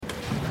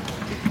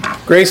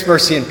Grace,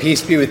 mercy, and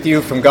peace be with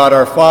you from God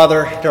our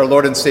Father, to our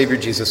Lord and Savior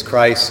Jesus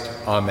Christ.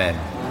 Amen.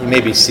 You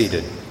may be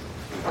seated.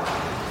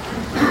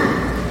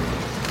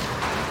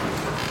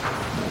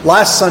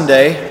 Last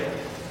Sunday,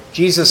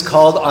 Jesus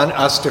called on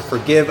us to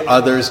forgive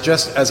others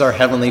just as our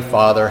Heavenly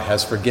Father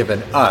has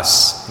forgiven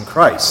us in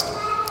Christ.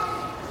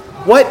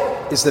 What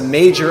is the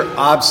major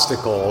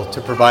obstacle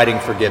to providing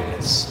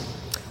forgiveness?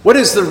 What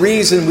is the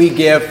reason we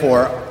give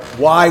for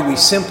why we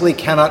simply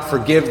cannot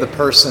forgive the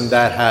person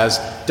that has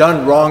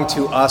done wrong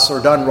to us or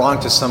done wrong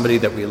to somebody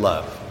that we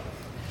love?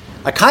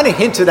 I kind of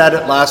hinted at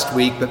it last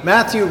week, but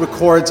Matthew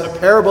records a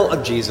parable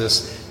of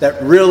Jesus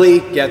that really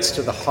gets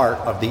to the heart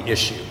of the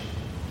issue.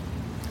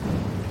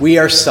 We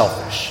are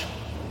selfish.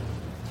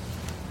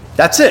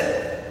 That's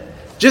it.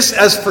 Just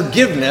as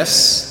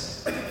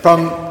forgiveness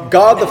from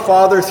God the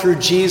Father through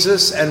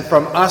Jesus and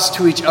from us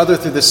to each other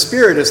through the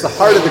Spirit is the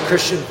heart of the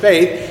Christian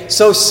faith,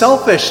 so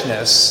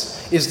selfishness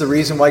is the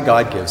reason why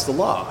God gives the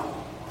law.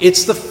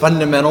 It's the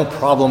fundamental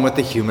problem with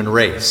the human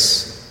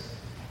race.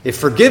 If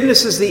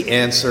forgiveness is the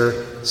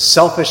answer,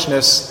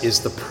 selfishness is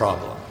the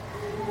problem.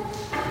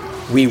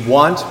 We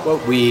want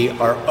what we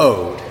are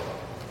owed.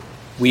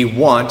 We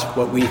want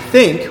what we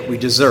think we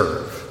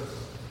deserve.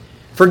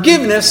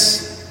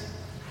 Forgiveness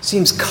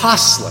seems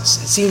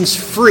costless. It seems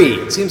free.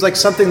 It seems like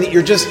something that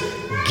you're just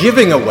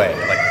giving away,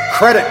 like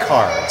credit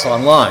cards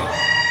online.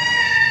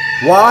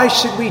 Why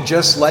should we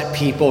just let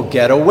people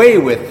get away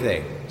with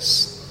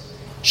things?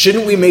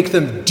 Shouldn't we make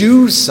them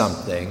do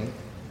something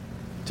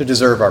to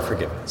deserve our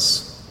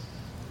forgiveness?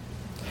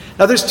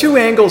 Now, there's two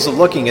angles of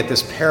looking at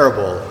this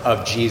parable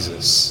of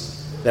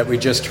Jesus that we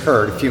just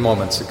heard a few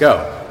moments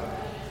ago.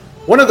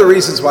 One of the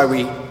reasons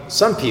why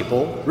some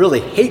people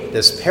really hate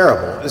this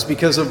parable is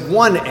because of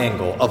one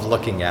angle of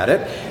looking at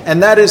it,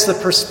 and that is the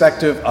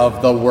perspective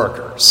of the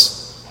workers.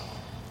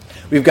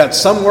 We've got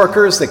some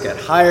workers that get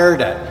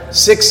hired at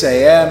 6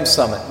 a.m.,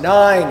 some at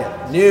 9,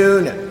 at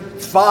noon,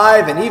 at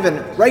 5, and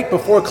even right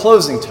before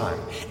closing time.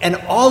 And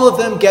all of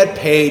them get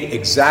paid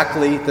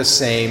exactly the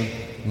same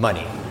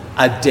money,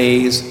 a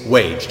day's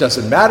wage.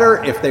 Doesn't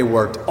matter if they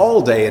worked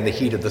all day in the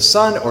heat of the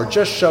sun or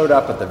just showed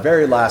up at the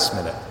very last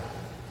minute.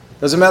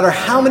 Doesn't matter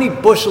how many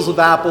bushels of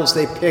apples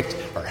they picked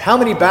or how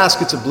many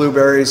baskets of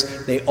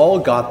blueberries, they all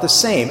got the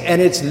same.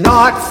 And it's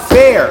not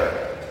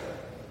fair,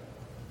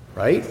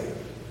 right?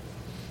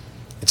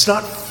 It's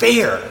not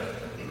fair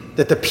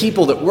that the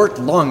people that worked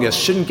longest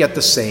shouldn't get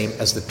the same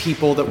as the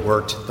people that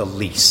worked the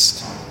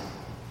least.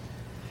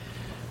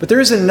 But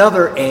there is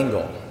another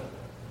angle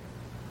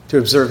to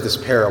observe this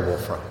parable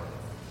from.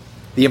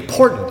 The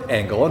important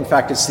angle, in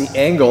fact, it's the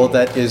angle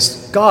that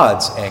is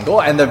God's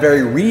angle and the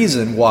very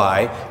reason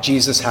why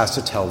Jesus has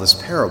to tell this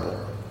parable.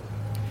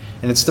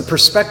 And it's the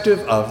perspective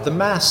of the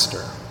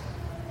master.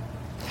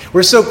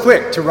 We're so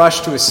quick to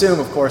rush to assume,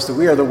 of course, that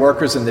we are the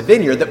workers in the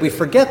vineyard that we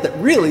forget that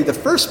really the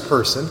first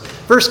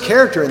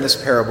character in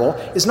this parable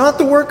is not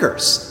the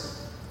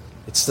workers.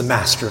 It's the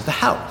master of the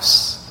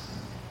house.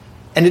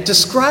 And it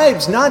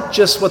describes not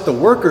just what the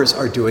workers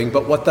are doing,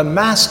 but what the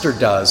master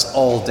does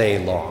all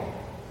day long.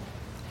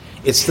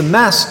 It's the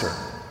master,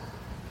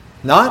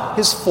 not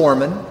his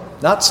foreman,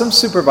 not some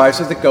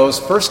supervisor that goes,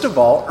 first of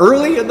all,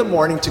 early in the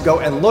morning to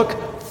go and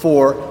look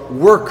for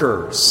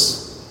workers.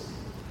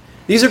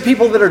 These are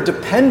people that are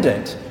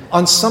dependent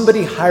on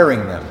somebody hiring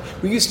them.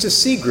 We used to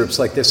see groups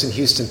like this in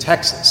Houston,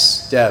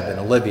 Texas. Deb and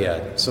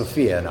Olivia and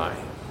Sophia and I.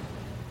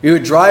 We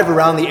would drive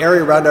around the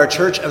area around our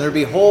church and there'd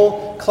be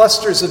whole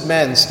clusters of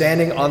men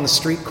standing on the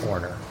street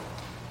corner,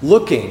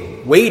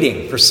 looking,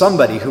 waiting for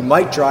somebody who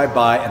might drive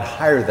by and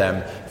hire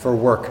them for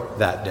work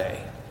that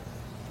day.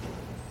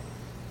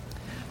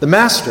 The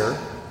master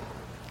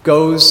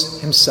goes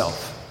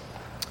himself.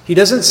 He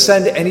doesn't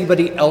send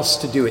anybody else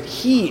to do it.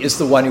 He is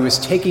the one who is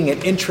taking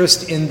an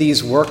interest in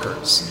these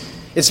workers.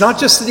 It's not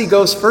just that he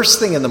goes first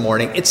thing in the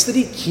morning, it's that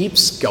he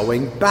keeps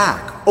going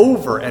back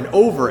over and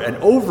over and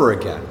over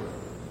again.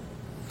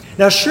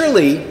 Now,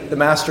 surely the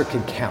master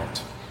can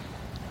count.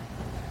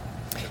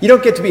 You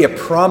don't get to be a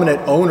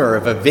prominent owner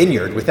of a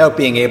vineyard without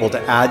being able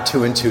to add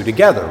 2 and 2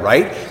 together,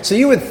 right? So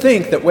you would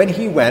think that when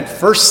he went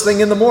first thing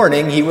in the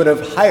morning, he would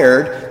have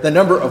hired the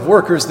number of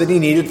workers that he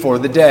needed for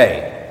the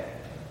day.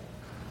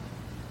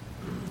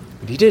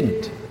 But he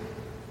didn't.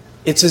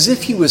 It's as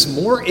if he was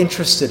more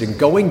interested in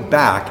going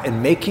back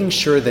and making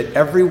sure that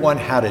everyone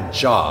had a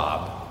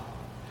job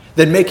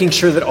than making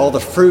sure that all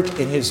the fruit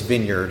in his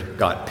vineyard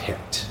got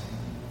picked.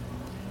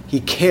 He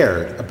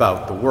cared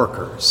about the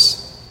workers.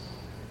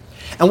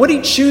 And what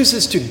he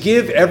chooses to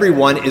give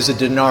everyone is a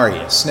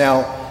denarius.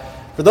 Now,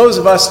 for those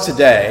of us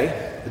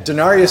today, a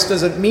denarius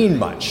doesn't mean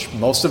much.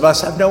 Most of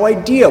us have no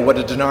idea what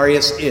a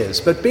denarius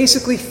is, but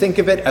basically think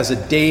of it as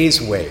a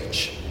day's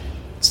wage.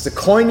 It's the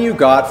coin you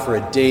got for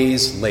a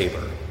day's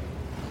labor.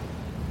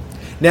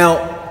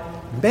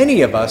 Now,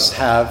 many of us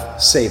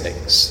have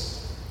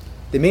savings.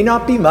 They may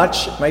not be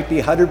much. It might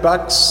be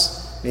 $100.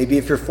 Maybe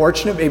if you're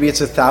fortunate, maybe it's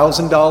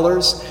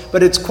 $1,000,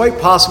 but it's quite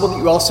possible that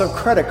you also have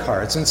credit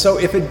cards. And so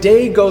if a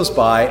day goes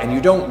by and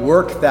you don't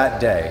work that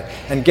day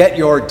and get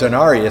your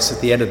denarius at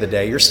the end of the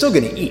day, you're still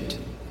going to eat.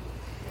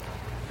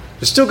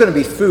 There's still going to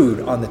be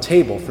food on the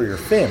table for your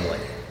family.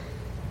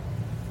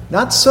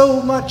 Not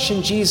so much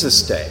in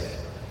Jesus' day.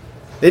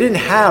 They didn't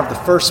have the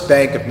First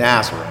Bank of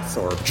Nazareth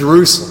or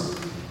Jerusalem.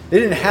 They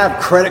didn't have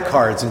credit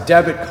cards and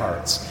debit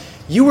cards.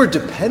 You were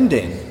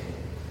depending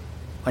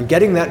on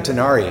getting that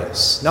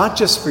denarius, not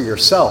just for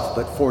yourself,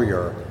 but for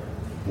your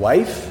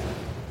wife,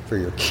 for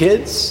your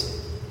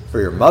kids,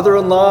 for your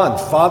mother-in-law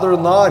and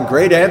father-in-law and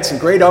great aunts and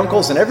great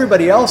uncles and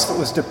everybody else that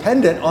was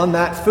dependent on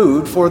that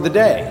food for the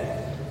day.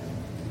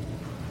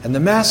 And the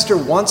master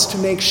wants to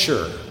make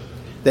sure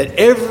that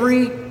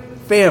every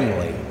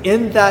family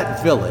in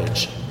that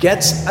village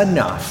gets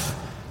enough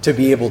to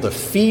be able to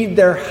feed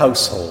their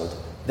household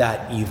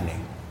that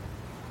evening.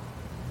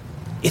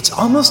 It's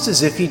almost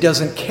as if he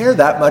doesn't care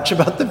that much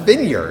about the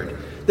vineyard,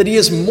 that he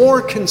is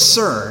more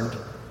concerned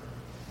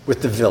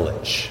with the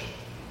village.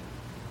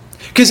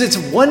 Because it's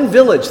one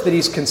village that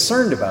he's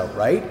concerned about,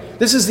 right?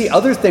 This is the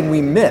other thing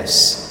we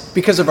miss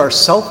because of our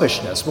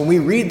selfishness when we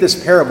read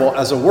this parable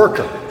as a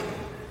worker.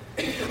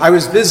 I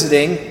was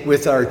visiting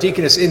with our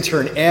deaconess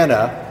intern,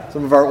 Anna,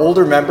 some of our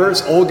older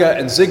members, Olga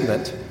and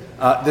Zygmunt,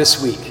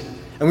 this week.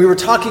 And we were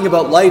talking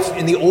about life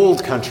in the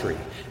old country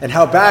and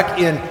how back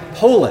in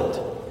Poland,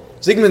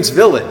 Zygmunt's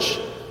village,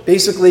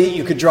 basically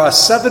you could draw a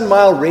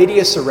 7-mile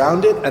radius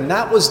around it, and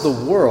that was the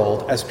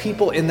world as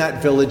people in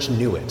that village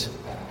knew it.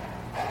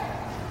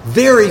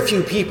 Very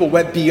few people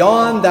went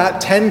beyond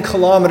that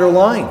 10-kilometer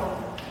line,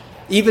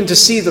 even to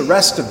see the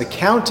rest of the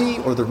county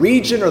or the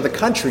region or the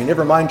country,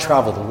 never mind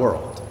travel the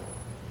world.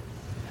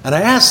 And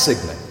I asked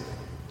Zygmunt,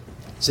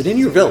 I said, in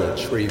your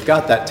village where you've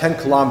got that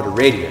 10-kilometer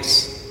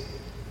radius,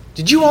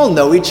 did you all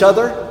know each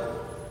other?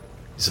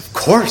 He said, of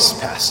course,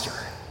 Pastor.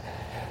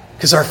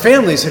 Because our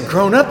families had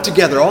grown up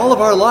together all of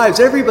our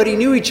lives. Everybody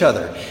knew each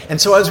other. And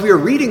so as we were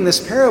reading this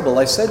parable,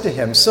 I said to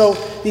him, so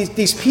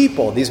these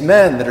people, these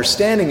men that are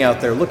standing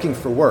out there looking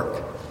for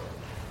work,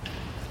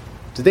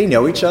 do they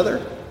know each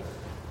other?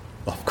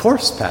 Well, of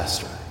course,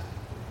 Pastor.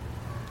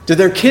 Do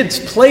their kids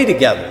play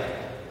together?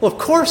 Well, of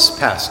course,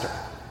 Pastor.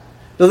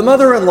 Do the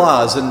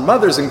mother-in-laws and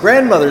mothers and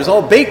grandmothers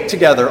all bake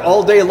together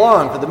all day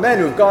long for the men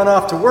who have gone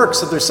off to work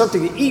so there's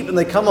something to eat when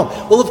they come home?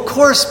 Well, of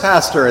course,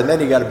 Pastor. And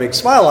then he got a big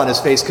smile on his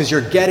face because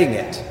you're getting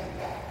it.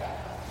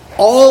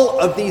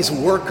 All of these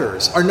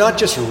workers are not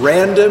just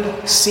random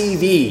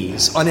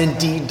CVs on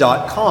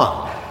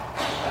Indeed.com.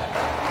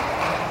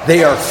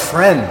 They are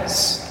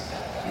friends.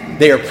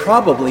 They are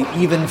probably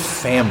even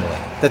family,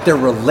 that they're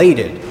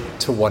related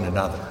to one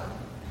another.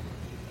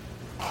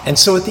 And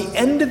so at the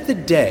end of the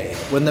day,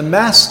 when the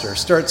master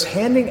starts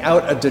handing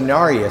out a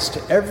denarius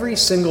to every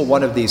single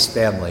one of these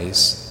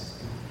families,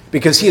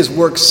 because he has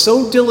worked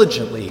so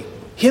diligently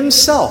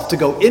himself to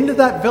go into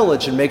that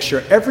village and make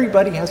sure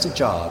everybody has a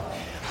job,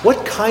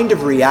 what kind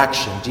of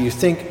reaction do you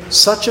think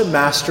such a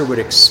master would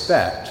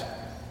expect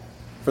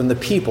from the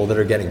people that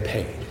are getting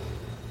paid?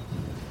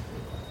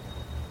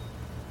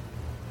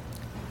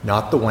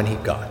 Not the one he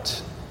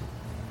got.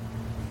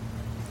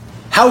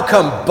 How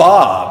come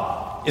Bob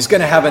is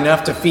going to have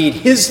enough to feed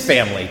his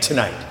family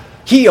tonight?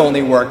 He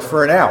only worked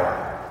for an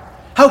hour.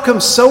 How come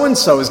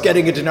so-and-so is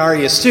getting a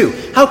denarius too?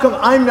 How come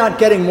I'm not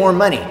getting more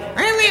money?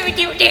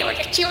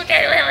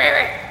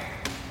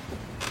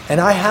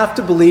 And I have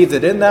to believe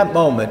that in that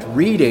moment,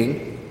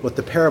 reading what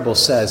the parable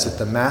says,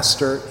 that the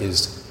master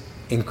is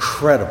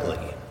incredibly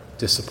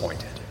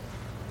disappointed.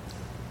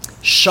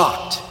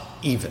 Shocked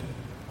even,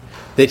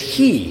 that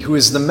he, who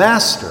is the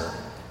master,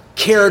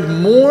 cared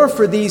more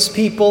for these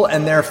people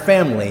and their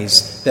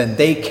families than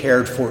they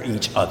cared for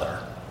each other.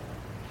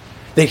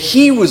 That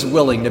he was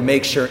willing to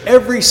make sure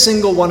every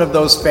single one of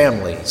those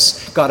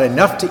families got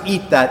enough to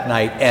eat that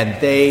night,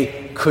 and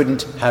they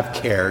couldn't have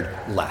cared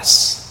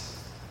less.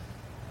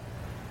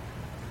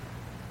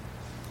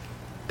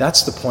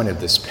 That's the point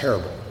of this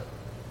parable.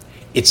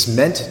 It's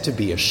meant to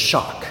be a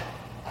shock.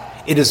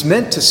 It is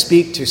meant to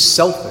speak to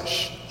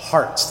selfish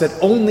hearts that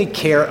only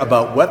care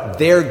about what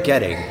they're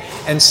getting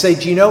and say,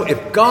 do you know,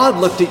 if God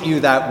looked at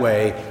you that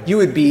way, you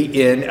would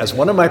be in, as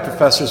one of my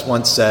professors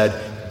once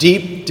said,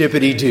 deep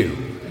dippity-doo.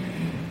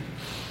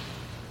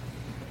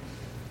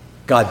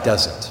 God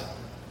doesn't.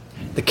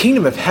 The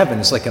kingdom of heaven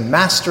is like a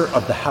master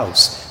of the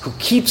house who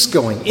keeps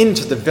going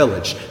into the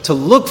village to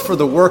look for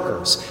the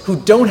workers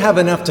who don't have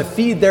enough to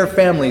feed their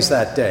families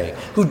that day,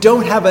 who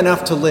don't have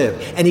enough to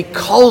live, and he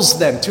calls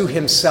them to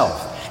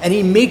himself. And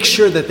he makes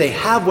sure that they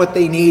have what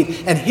they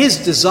need. And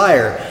his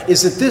desire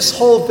is that this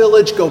whole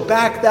village go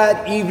back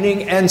that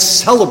evening and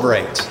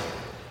celebrate.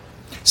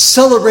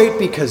 Celebrate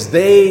because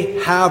they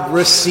have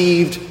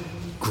received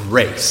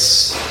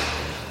grace.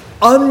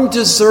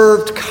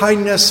 Undeserved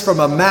kindness from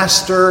a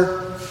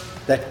master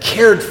that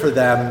cared for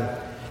them.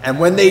 And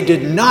when they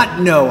did not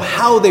know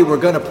how they were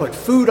going to put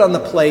food on the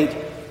plate,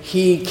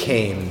 he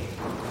came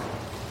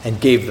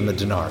and gave them a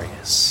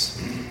denarius.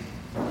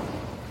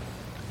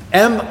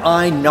 Am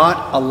I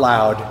not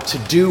allowed to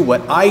do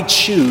what I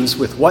choose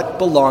with what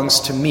belongs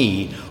to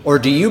me, or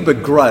do you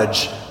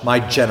begrudge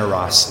my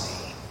generosity?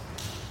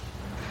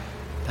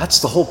 That's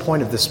the whole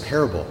point of this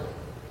parable.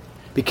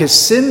 because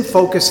sin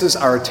focuses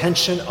our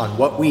attention on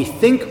what we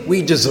think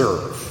we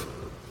deserve.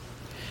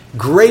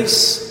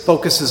 Grace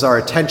focuses our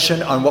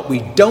attention on what we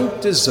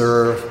don't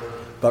deserve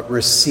but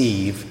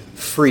receive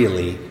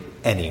freely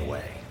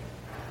anyway.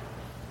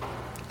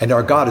 And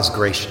our God is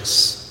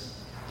gracious.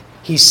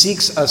 He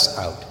seeks us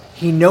out.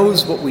 He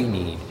knows what we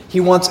need. He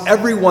wants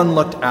everyone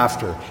looked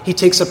after. He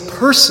takes a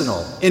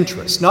personal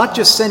interest, not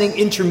just sending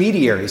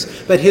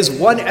intermediaries, but his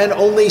one and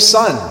only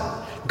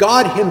Son.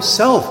 God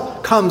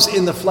himself comes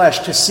in the flesh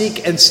to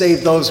seek and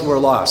save those who are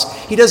lost.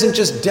 He doesn't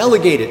just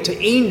delegate it to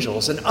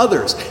angels and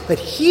others, but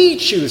he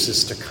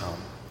chooses to come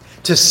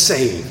to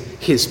save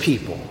his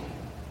people.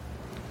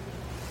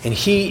 And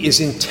he is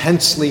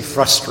intensely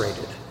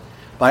frustrated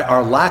by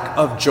our lack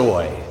of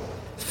joy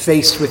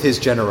faced with his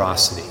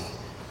generosity.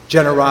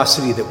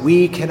 Generosity that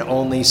we can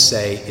only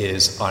say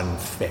is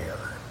unfair.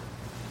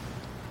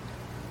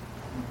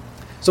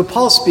 So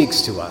Paul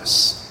speaks to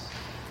us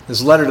in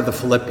his letter to the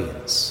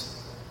Philippians.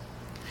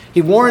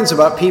 He warns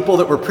about people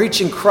that were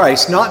preaching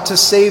Christ not to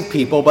save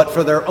people, but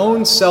for their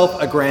own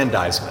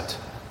self-aggrandizement,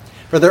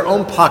 for their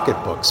own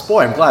pocketbooks.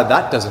 Boy, I'm glad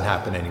that doesn't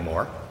happen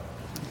anymore.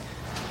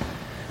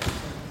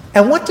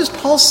 And what does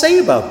Paul say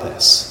about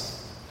this?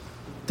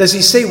 Does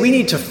he say we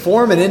need to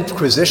form an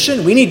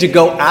inquisition? We need to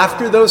go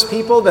after those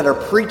people that are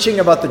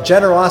preaching about the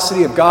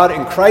generosity of God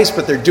in Christ,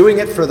 but they're doing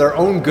it for their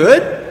own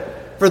good,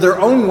 for their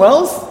own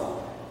wealth?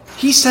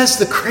 He says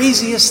the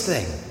craziest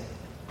thing.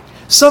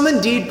 Some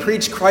indeed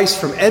preach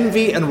Christ from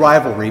envy and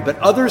rivalry, but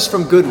others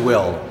from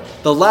goodwill.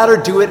 The latter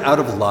do it out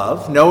of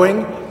love,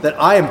 knowing that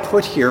I am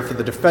put here for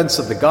the defense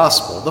of the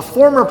gospel. The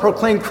former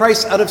proclaim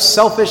Christ out of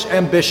selfish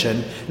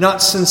ambition,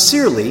 not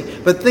sincerely,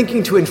 but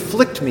thinking to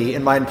inflict me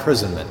in my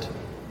imprisonment.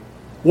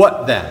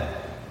 What then?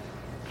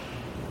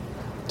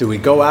 Do we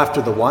go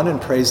after the one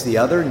and praise the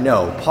other?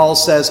 No. Paul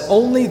says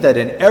only that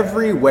in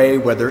every way,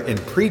 whether in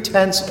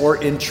pretense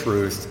or in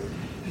truth,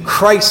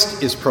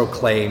 Christ is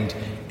proclaimed,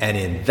 and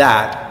in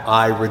that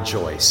I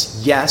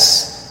rejoice.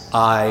 Yes,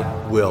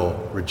 I will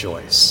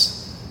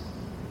rejoice.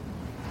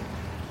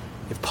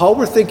 If Paul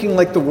were thinking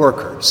like the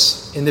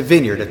workers in the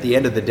vineyard at the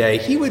end of the day,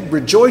 he would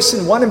rejoice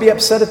in one and be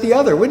upset at the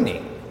other, wouldn't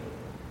he?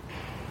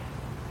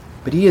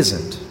 But he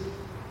isn't.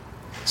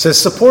 Says,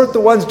 support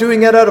the ones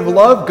doing it out of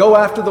love, go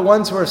after the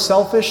ones who are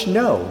selfish?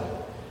 No.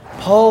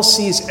 Paul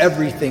sees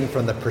everything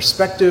from the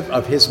perspective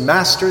of his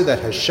master that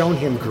has shown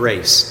him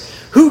grace.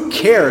 Who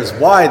cares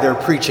why they're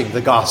preaching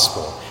the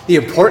gospel? The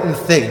important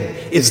thing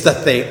is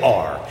that they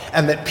are,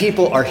 and that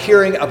people are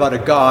hearing about a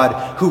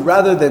God who,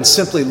 rather than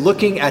simply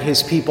looking at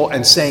his people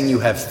and saying, you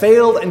have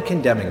failed, and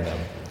condemning them,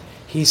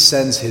 he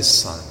sends his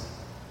Son.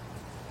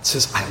 It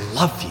says, I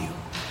love you,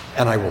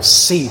 and I will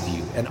save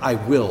you, and I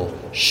will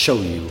show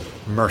you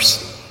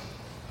mercy.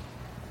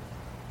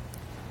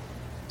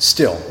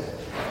 Still,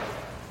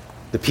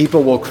 the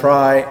people will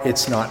cry,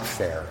 it's not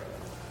fair.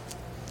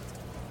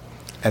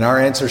 And our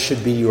answer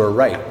should be, you are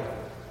right.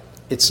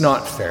 It's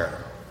not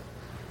fair.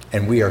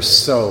 And we are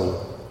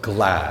so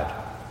glad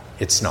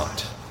it's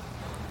not.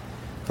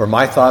 For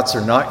my thoughts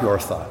are not your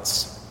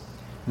thoughts.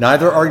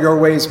 Neither are your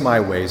ways my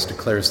ways,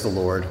 declares the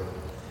Lord.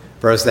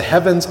 For as the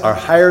heavens are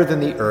higher than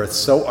the earth,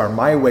 so are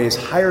my ways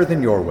higher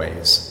than your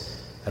ways,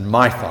 and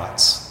my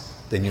thoughts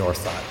than your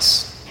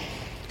thoughts.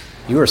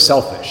 You are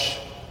selfish.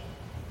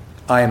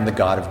 I am the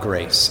God of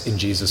grace in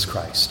Jesus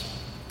Christ.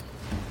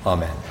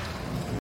 Amen.